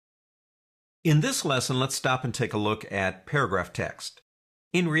In this lesson, let's stop and take a look at paragraph text.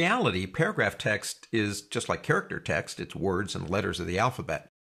 In reality, paragraph text is just like character text. It's words and letters of the alphabet.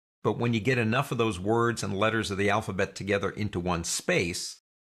 But when you get enough of those words and letters of the alphabet together into one space,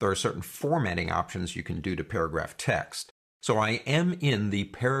 there are certain formatting options you can do to paragraph text. So I am in the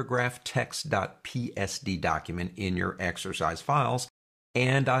paragraph text.psd document in your exercise files,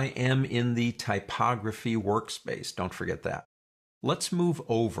 and I am in the typography workspace. Don't forget that. Let's move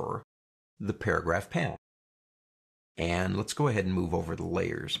over the paragraph panel. And let's go ahead and move over the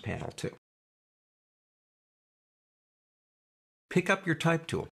layers panel too. Pick up your type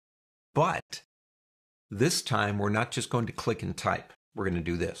tool. But this time we're not just going to click and type. We're going to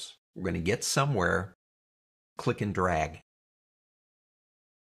do this. We're going to get somewhere, click and drag.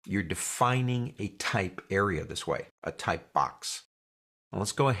 You're defining a type area this way, a type box. Now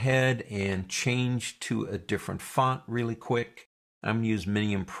let's go ahead and change to a different font really quick. I'm going to use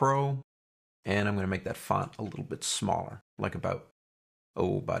Minium Pro, and I'm going to make that font a little bit smaller, like about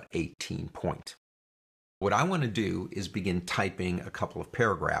 18 point. What I want to do is begin typing a couple of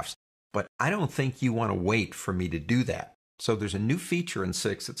paragraphs, but I don't think you want to wait for me to do that. So there's a new feature in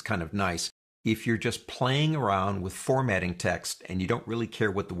 6 that's kind of nice. If you're just playing around with formatting text and you don't really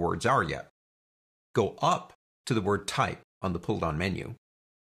care what the words are yet, go up to the word type on the pull-down menu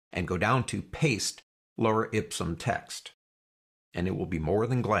and go down to paste lower ipsum text. And it will be more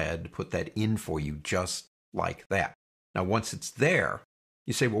than glad to put that in for you just like that. Now, once it's there,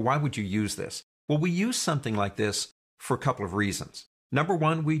 you say, well, why would you use this? Well, we use something like this for a couple of reasons. Number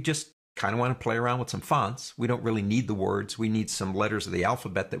one, we just kind of want to play around with some fonts. We don't really need the words. We need some letters of the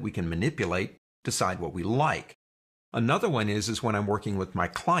alphabet that we can manipulate, decide what we like. Another one is when I'm working with my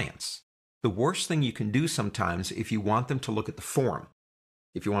clients. The worst thing you can do sometimes if you want them to look at the form,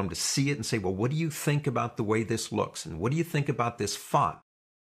 if you want them to see it and say, well, what do you think about the way this looks? And what do you think about this font?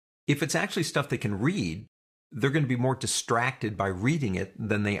 If it's actually stuff they can read, they're going to be more distracted by reading it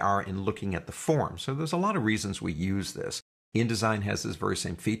than they are in looking at the form. So there's a lot of reasons we use this. InDesign has this very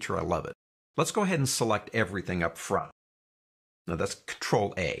same feature. I love it. Let's go ahead and select everything up front. Now that's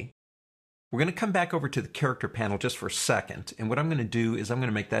Control A. We're going to come back over to the character panel just for a second. And what I'm going to do is I'm going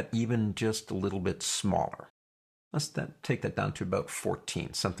to make that even just a little bit smaller. Let's take that down to about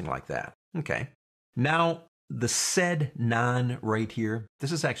 14, something like that. Okay. Now, the sed non right here,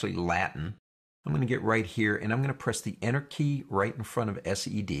 this is actually Latin. I'm going to get right here, and I'm going to press the Enter key right in front of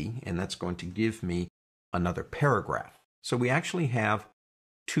SED, and that's going to give me another paragraph. So we actually have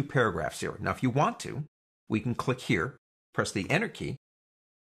two paragraphs here. Now, if you want to, we can click here, press the Enter key,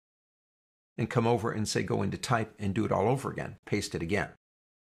 and come over and say go into type and do it all over again. Paste it again.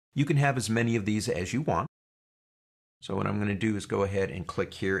 You can have as many of these as you want. So what I'm going to do is go ahead and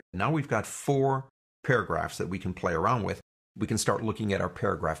click here. Now we've got 4 paragraphs that we can play around with. We can start looking at our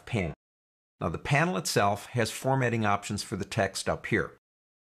paragraph panel. Now the panel itself has formatting options for the text up here.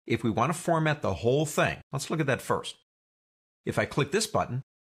 If we want to format the whole thing, let's look at that first. If I click this button,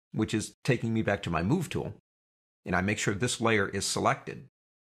 which is taking me back to my Move tool, and I make sure this layer is selected,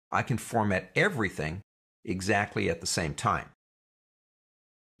 I can format everything exactly at the same time.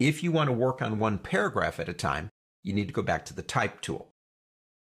 If you want to work on one paragraph at a time, you need to go back to the Type tool.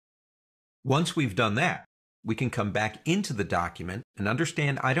 Once we've done that, we can come back into the document and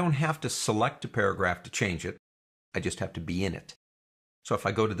understand I don't have to select a paragraph to change it. I just have to be in it. So if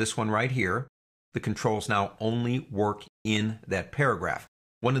I go to this one right here, the controls now only work in that paragraph.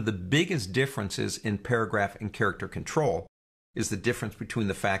 One of the biggest differences in paragraph and character control is the difference between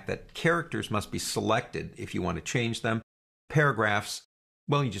the fact that characters must be selected if you want to change them. Paragraphs,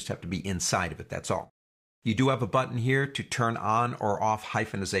 well, you just have to be inside of it, that's all. You do have a button here to turn on or off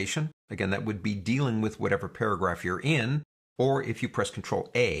hyphenization. Again, that would be dealing with whatever paragraph you're in, or if you press Control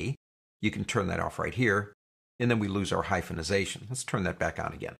A, you can turn that off right here, and then we lose our hyphenization. Let's turn that back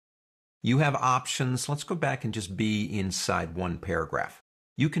on again. You have options. Let's go back and just be inside one paragraph.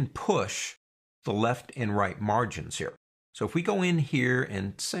 You can push the left and right margins here. So if we go in here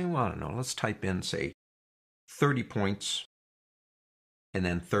and say, well, I don't know, let's type in, say, 30 points, and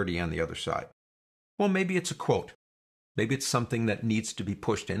then 30 on the other side. Well, maybe it's a quote. Maybe it's something that needs to be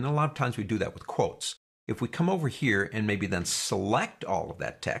pushed in. And a lot of times we do that with quotes. If we come over here and maybe then select all of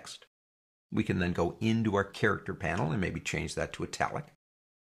that text, we can then go into our character panel and maybe change that to italic.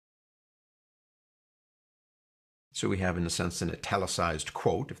 So we have, in a sense, an italicized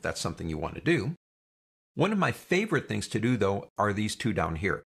quote, if that's something you want to do. One of my favorite things to do, though, are these two down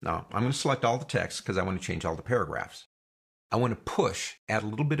here. Now, I'm going to select all the text because I want to change all the paragraphs. I want to push, add a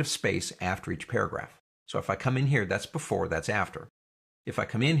little bit of space after each paragraph. So if I come in here, that's before, that's after. If I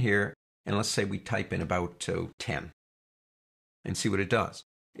come in here, and let's say we type in about 10, and see what it does.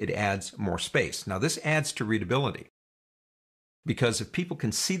 it adds more space. Now this adds to readability, because if people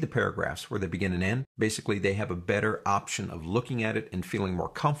can see the paragraphs where they begin and end, basically they have a better option of looking at it and feeling more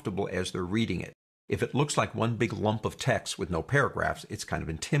comfortable as they're reading it. If it looks like one big lump of text with no paragraphs, it's kind of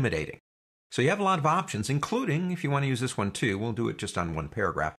intimidating. So you have a lot of options, including, if you want to use this one too, we'll do it just on one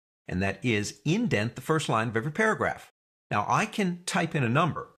paragraph, and that is indent the first line of every paragraph. Now I can type in a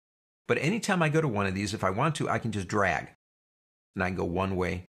number, but anytime I go to one of these, if I want to, I can just drag, and I can go one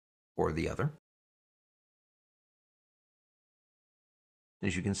way or the other.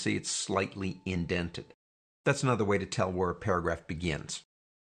 As you can see, it's slightly indented. That's another way to tell where a paragraph begins.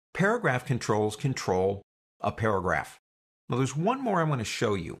 Paragraph controls control a paragraph. Now there's one more I want to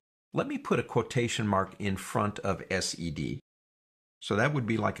show you. Let me put a quotation mark in front of SED. So that would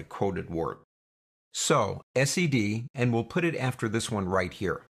be like a quoted word. So SED, and we'll put it after this one right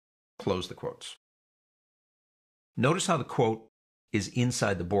here. Close the quotes. Notice how the quote is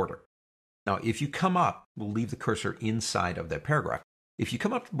inside the border. Now if you come up, we'll leave the cursor inside of that paragraph. If you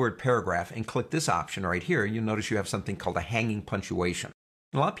come up to the word paragraph and click this option right here, you'll notice you have something called a hanging punctuation.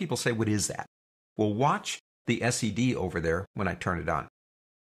 And a lot of people say, what is that? Well, watch the SED over there when I turn it on.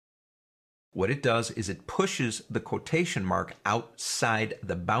 What it does is it pushes the quotation mark outside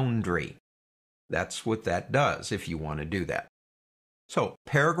the boundary. That's what that does if you want to do that. So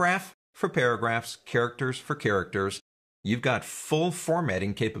paragraph for paragraphs, characters for characters. You've got full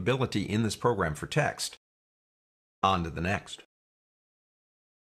formatting capability in this program for text. On to the next.